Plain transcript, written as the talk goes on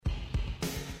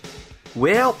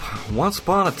Well, once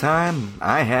upon a time,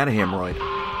 I had a hemorrhoid.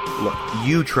 Look,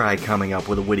 you try coming up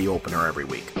with a witty opener every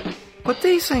week. But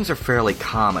these things are fairly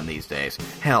common these days.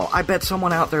 Hell, I bet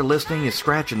someone out there listening is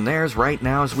scratching theirs right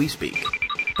now as we speak.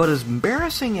 But as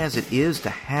embarrassing as it is to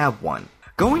have one,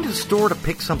 going to the store to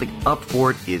pick something up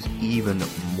for it is even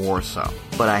more so.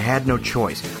 But I had no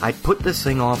choice. I put this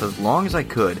thing off as long as I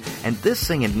could, and this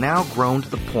thing had now grown to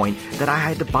the point that I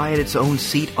had to buy it its own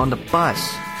seat on the bus.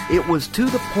 It was to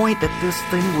the point that this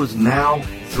thing was now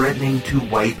threatening to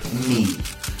wipe me.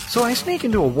 So I sneak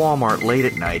into a Walmart late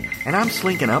at night, and I'm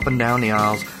slinking up and down the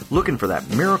aisles looking for that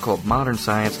miracle of modern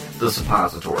science, the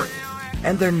suppository.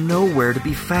 And they're nowhere to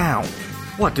be found.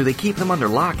 What, do they keep them under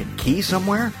lock and key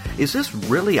somewhere? Is this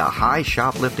really a high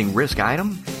shoplifting risk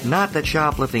item? Not that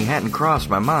shoplifting hadn't crossed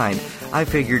my mind. I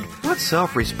figured, what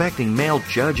self-respecting male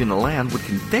judge in the land would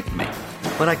convict me?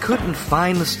 But I couldn't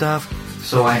find the stuff,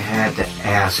 so I had to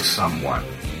ask someone.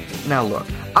 Now look,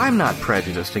 I'm not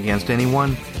prejudiced against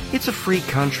anyone. It's a free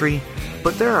country,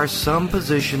 but there are some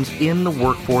positions in the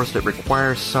workforce that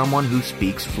require someone who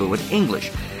speaks fluent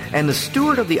English. And the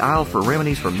steward of the aisle for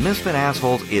remedies for misfit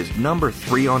assholes is number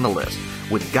 3 on the list,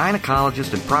 with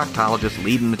gynecologists and proctologists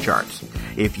leading the charts.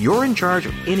 If you're in charge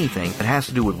of anything that has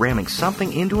to do with ramming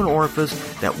something into an orifice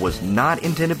that was not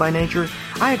intended by nature,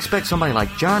 I expect somebody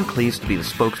like John Cleese to be the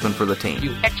spokesman for the team.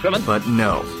 You excrement! But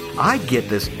no, I get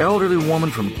this elderly woman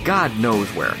from God knows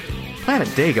where. Planet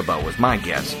Dagobah was my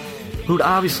guess, who'd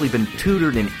obviously been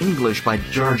tutored in English by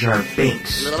Jar Jar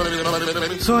Binks.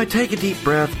 So I take a deep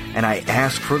breath and I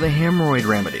ask for the hemorrhoid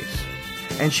remedies.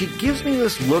 And she gives me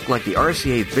this look like the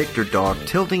RCA Victor dog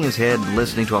tilting his head and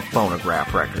listening to a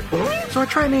phonograph record. So I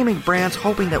try naming brands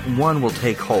hoping that one will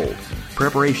take hold.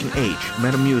 Preparation H,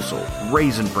 Metamucil,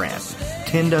 Raisin Bran,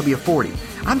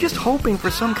 10W40. I'm just hoping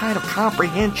for some kind of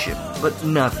comprehension, but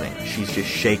nothing. She's just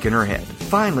shaking her head.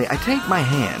 Finally, I take my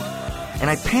hand, and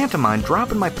I pantomime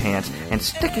dropping my pants and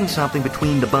sticking something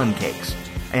between the bun cakes.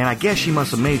 And I guess she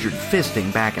must have majored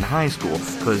fisting back in high school,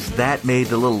 because that made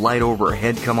the little light over her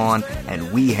head come on,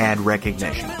 and we had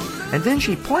recognition. And then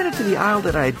she pointed to the aisle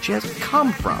that I had just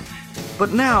come from.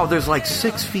 But now there's like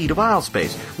 6 feet of aisle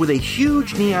space, with a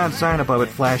huge neon sign above it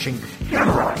flashing,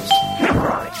 hemorrhoids,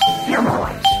 hemorrhoids,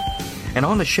 hemorrhoids. And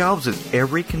on the shelves is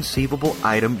every conceivable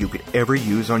item you could ever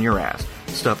use on your ass.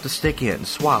 Stuff to stick in,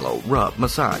 swallow, rub,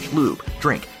 massage, lube,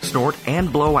 drink, snort,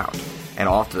 and blow out. And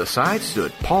off to the side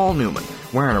stood Paul Newman,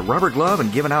 wearing a rubber glove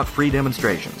and giving out free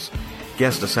demonstrations.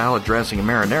 Guess the salad dressing and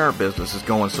marinara business is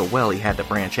going so well he had to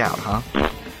branch out, huh?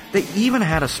 They even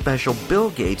had a special Bill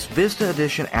Gates Vista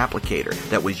Edition applicator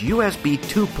that was USB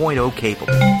 2.0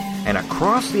 capable. And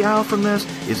across the aisle from this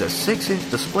is a 6-inch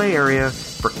display area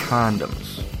for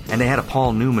condoms. And they had a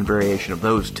Paul Newman variation of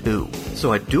those too.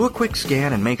 So I do a quick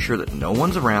scan and make sure that no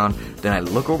one's around, then I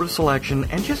look over the selection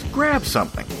and just grab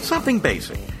something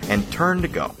basic, and turn to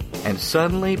go. And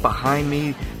suddenly, behind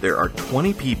me, there are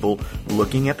 20 people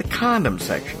looking at the condom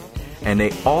section. And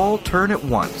they all turn at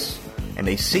once. And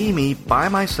they see me by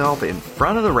myself in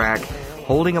front of the rack,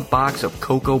 holding a box of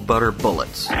cocoa butter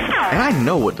bullets. And I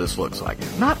know what this looks like.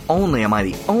 Not only am I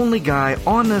the only guy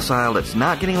on this aisle that's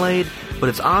not getting laid, but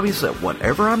it's obvious that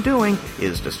whatever I'm doing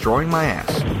is destroying my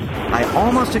ass. I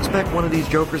almost expect one of these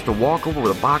jokers to walk over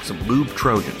with a box of lube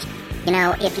Trojans. You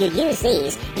know, if you'd use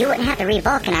these, you wouldn't have to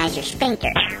revulcanize your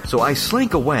sphincter. So I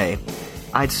slink away,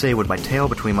 I'd say with my tail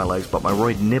between my legs, but my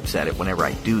roid nips at it whenever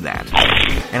I do that.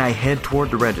 And I head toward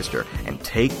the register and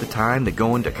take the time to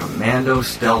go into commando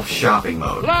stealth shopping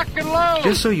mode. Lock and load!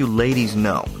 Just so you ladies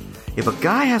know, if a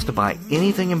guy has to buy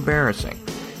anything embarrassing,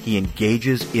 he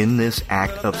engages in this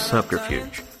act of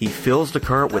subterfuge. He fills the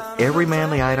cart with every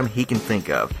manly item he can think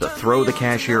of to throw the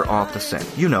cashier off the scent.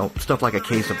 You know, stuff like a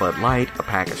case of Bud Light, a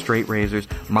pack of straight razors,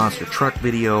 monster truck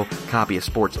video, copy of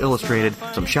Sports Illustrated,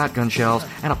 some shotgun shells,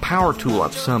 and a power tool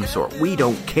of some sort. We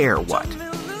don't care what.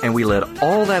 And we let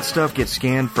all that stuff get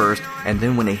scanned first, and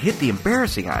then when they hit the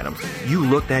embarrassing items, you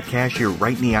look that cashier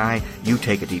right in the eye, you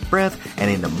take a deep breath, and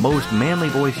in the most manly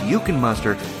voice you can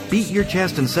muster, beat your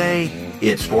chest and say,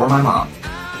 "It's for my mom."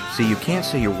 See, you can't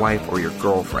say your wife or your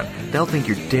girlfriend. They'll think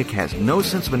your dick has no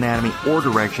sense of anatomy or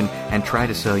direction and try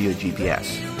to sell you a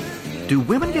GPS. Do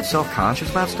women get self-conscious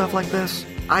about stuff like this?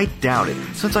 I doubt it,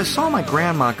 since I saw my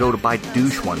grandma go to buy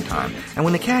douche one time, and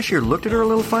when the cashier looked at her a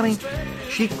little funny,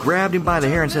 she grabbed him by the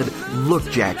hair and said, "Look,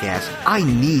 jackass, I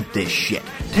need this shit.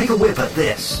 Take a whiff of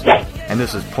this." And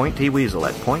this is Point T Weasel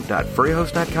at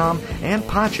point.furryhost.com and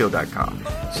poncho.com,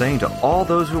 saying to all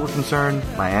those who were concerned,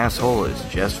 my asshole is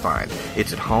just fine.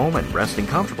 It's at home and resting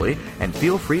comfortably, and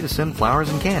feel free to send flowers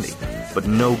and candy. But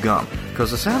no gum,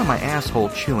 because the sound of my asshole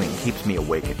chewing keeps me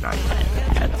awake at night.